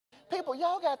People,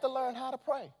 y'all got to learn how to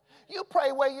pray. You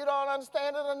pray whether you don't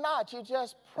understand it or not. You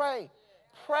just pray.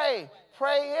 Pray.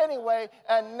 Pray anyway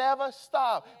and never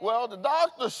stop. Well, the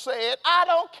doctor said, I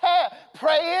don't care.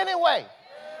 Pray anyway.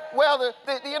 Well,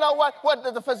 you know what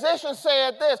the physician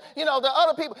said this. You know, the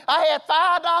other people, I had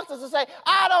 5 doctors to say,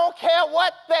 I don't care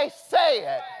what they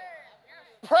said.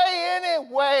 Pray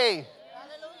anyway.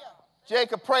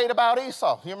 Jacob prayed about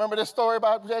Esau. You remember this story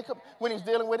about Jacob when he's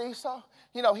dealing with Esau?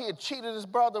 You know, he had cheated his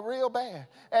brother real bad.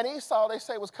 And Esau, they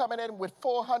say, was coming at him with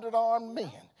 400 armed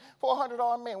men. 400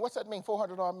 armed men. What's that mean,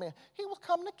 400 armed men? He was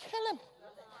coming to kill him.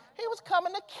 He was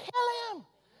coming to kill him.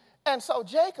 And so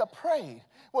Jacob prayed.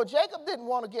 Well, Jacob didn't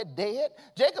want to get dead.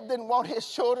 Jacob didn't want his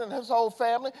children and his whole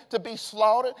family to be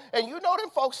slaughtered. And you know them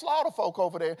folks slaughter folk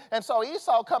over there. And so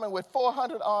Esau coming with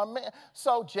 400 armed men.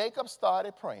 So Jacob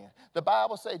started praying. The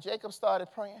Bible says Jacob started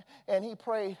praying, and he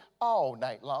prayed all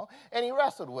night long, and he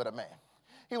wrestled with a man.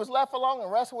 He was left alone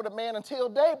and wrestled with a man until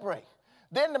daybreak.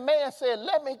 Then the man said,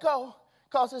 let me go,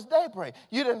 because it's daybreak.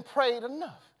 You didn't pray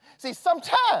enough. See,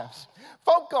 sometimes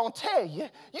folk gonna tell you,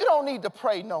 you don't need to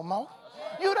pray no more.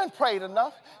 You done prayed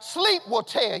enough. Sleep will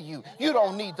tell you, you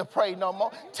don't need to pray no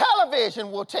more.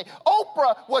 Television will tell you.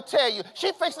 Oprah will tell you,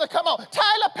 she fixing to come on.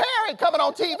 Tyler Perry coming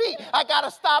on TV. I got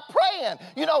to stop praying.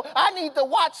 You know, I need to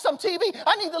watch some TV.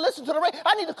 I need to listen to the radio.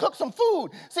 I need to cook some food.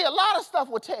 See, a lot of stuff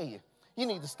will tell you, you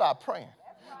need to stop praying.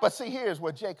 But see, here's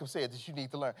what Jacob said that you need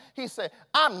to learn. He said,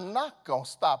 I'm not going to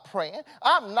stop praying.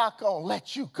 I'm not going to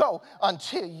let you go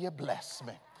until you bless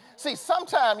me. See,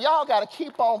 sometimes y'all got to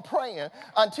keep on praying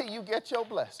until you get your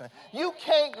blessing. You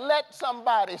can't let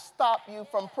somebody stop you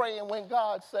from praying when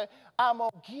God said, I'm going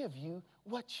to give you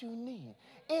what you need,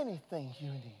 anything you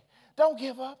need. Don't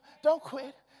give up. Don't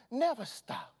quit. Never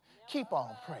stop. Keep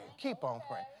on praying. Keep on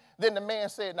praying. Then the man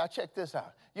said, now check this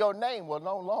out. Your name will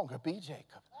no longer be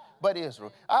Jacob, but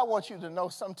Israel. I want you to know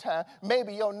sometime,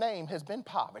 maybe your name has been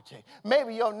poverty.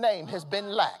 Maybe your name has been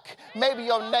lack. Maybe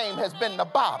your name has been the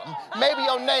bottom. Maybe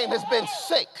your name has been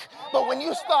sick. But when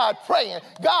you start praying,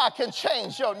 God can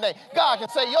change your name. God can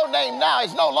say your name now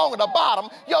is no longer the bottom.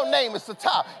 Your name is the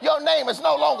top. Your name is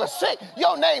no longer sick.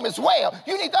 Your name is well.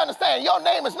 You need to understand your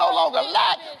name is no longer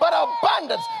lack, but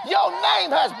abundance. Your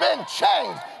name has been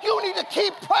changed. You need to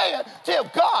keep praying till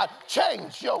God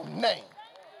changes your name.